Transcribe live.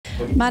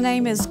My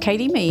name is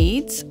Katy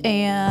Meads,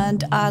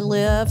 and I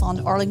live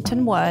on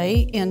Arlington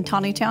Way in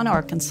Tawnytown,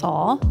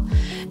 Arkansas.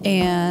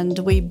 And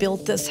we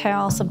built this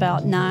house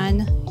about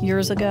 9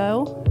 years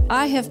ago.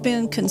 I have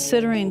been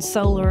considering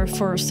solar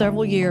for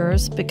several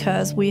years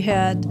because we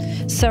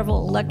had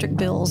several electric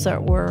bills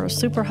that were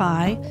super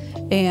high,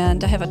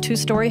 and I have a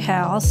 2-story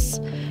house,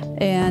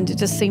 and it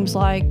just seems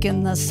like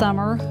in the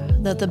summer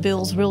that the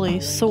bills really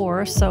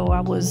soar, so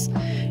I was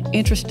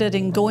interested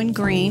in going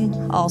green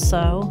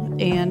also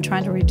and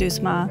trying to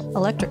reduce my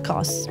electric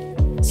costs.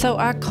 So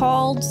I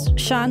called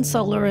Shine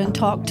Solar and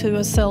talked to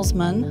a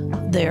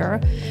salesman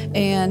there,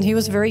 and he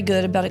was very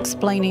good about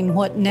explaining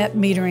what net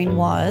metering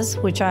was,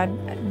 which I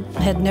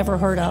had never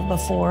heard of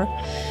before,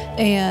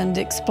 and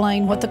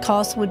explained what the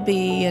cost would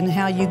be and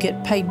how you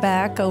get paid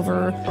back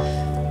over,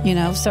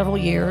 several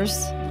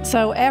years.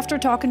 So after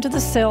talking to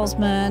the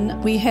salesman,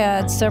 we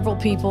had several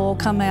people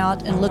come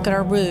out and look at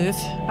our roof.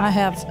 I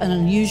have an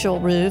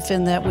unusual roof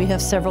in that we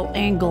have several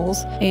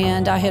angles,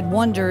 and I had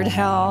wondered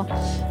how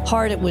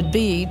hard it would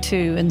be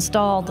to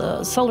install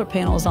the solar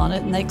panels on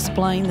it, and they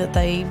explained that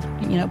they,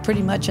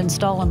 pretty much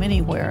install them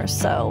anywhere.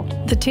 So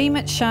the team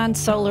at Shine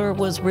Solar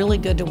was really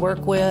good to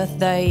work with.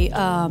 They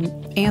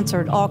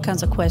answered all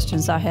kinds of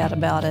questions I had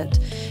about it.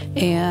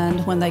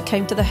 And when they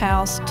came to the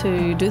house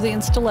to do the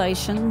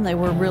installation, they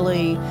were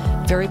really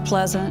very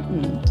pleasant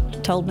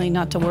and told me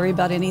not to worry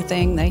about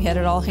anything. They had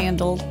it all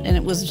handled, and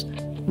it was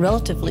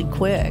relatively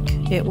quick.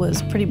 It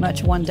was pretty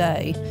much one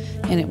day,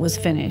 and it was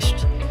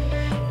finished.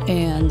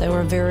 And they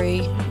were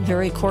very,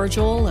 very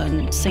cordial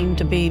and seemed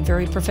to be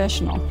very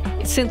professional.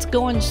 Since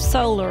going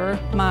solar,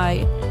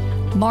 my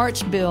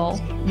March bill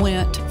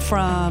went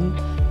from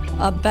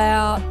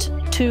about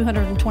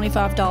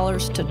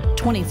 $225 to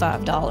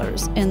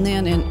 $25, and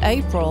then in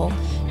April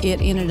it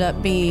ended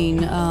up being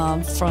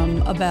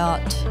from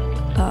about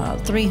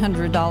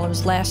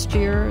 $300 last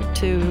year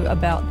to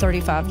about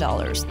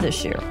 $35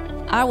 this year.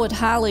 I would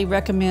highly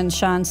recommend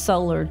Shine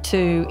Solar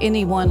to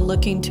anyone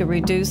looking to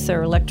reduce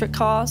their electric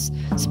costs,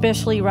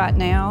 especially right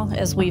now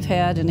as we've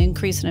had an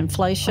increase in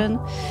inflation,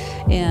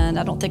 and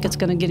I don't think it's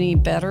going to get any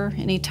better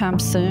anytime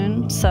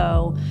soon.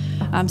 So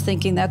I'm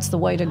thinking that's the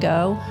way to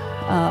go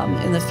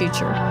in the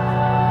future.